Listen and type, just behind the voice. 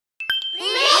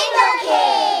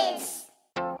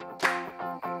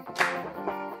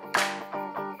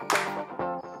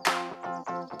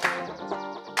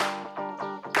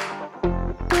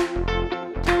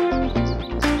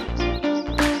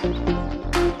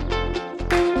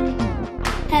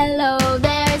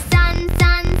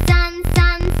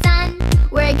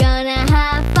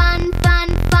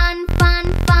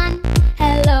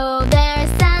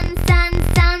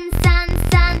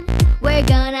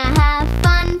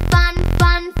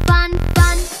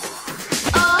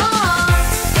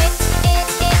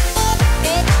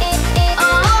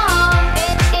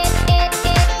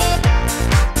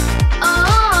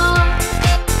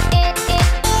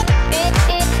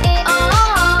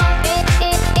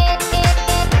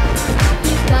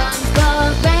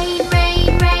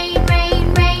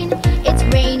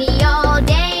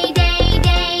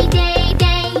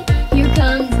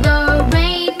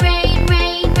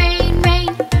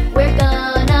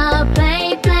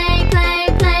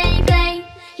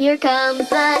Here comes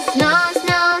the snow,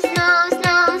 snow, snow,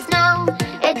 snow, snow.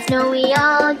 It's snowy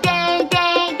all day,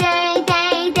 day, day,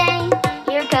 day, day.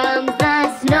 Here comes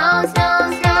the snow,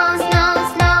 snow, snow, snow,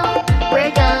 snow.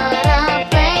 We're gonna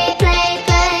play, play,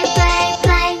 play, play,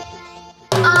 play.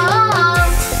 Oh,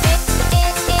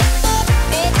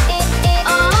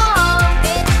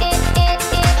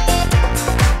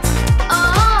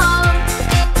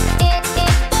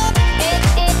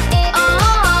 oh,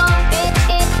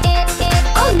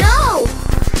 oh no!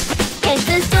 It's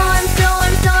a storm,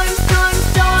 storm, storm, storm,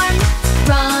 storm.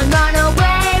 Run, run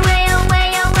away, way away,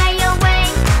 away, away.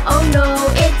 Oh no,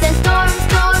 it's a storm,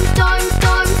 storm, storm,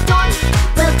 storm, storm.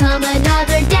 Will come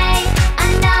another day,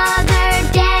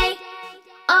 another day.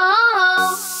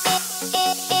 Oh,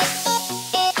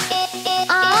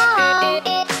 oh,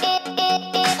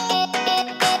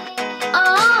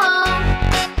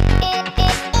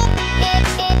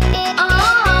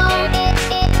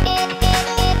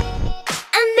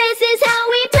 and this is how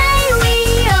we play, we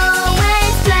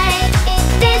always play.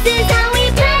 This is how we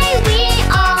play, we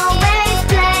always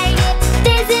play.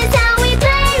 This is how we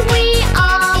play, we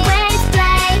always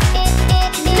play.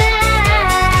 Let's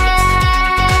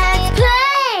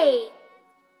play!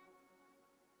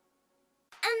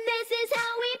 And this is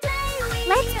how we play,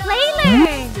 Let's play,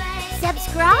 learn.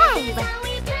 Subscribe.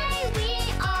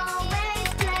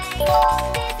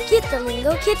 Get the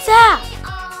Lingokids app.